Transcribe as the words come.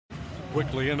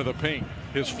Quickly into the paint.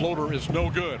 His floater is no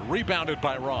good. Rebounded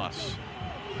by Ross.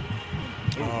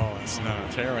 Oh, it's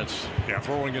not. Terrence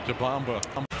throwing it to Bamba.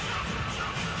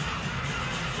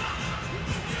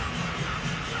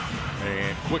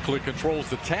 And quickly controls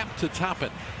the tap to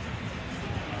Toppin.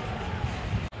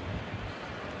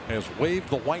 Has waved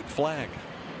the white flag.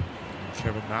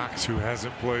 Kevin Knox, who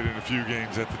hasn't played in a few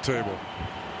games at the table.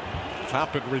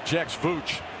 Toppin rejects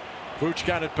Vooch. Vooch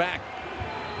got it back.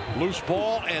 Loose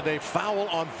ball, and a foul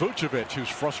on Vucevic, who's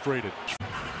frustrated.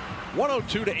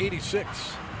 102-86.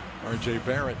 R.J.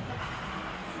 Barrett.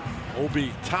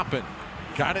 Obi Toppin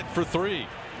got it for 3.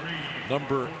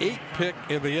 Number 8 pick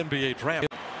in the NBA draft.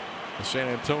 The San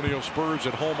Antonio Spurs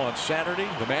at home on Saturday.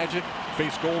 The Magic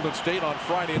face Golden State on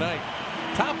Friday night.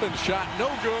 Toppin's shot no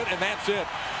good, and that's it.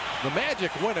 The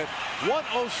Magic win it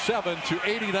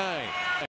 107-89.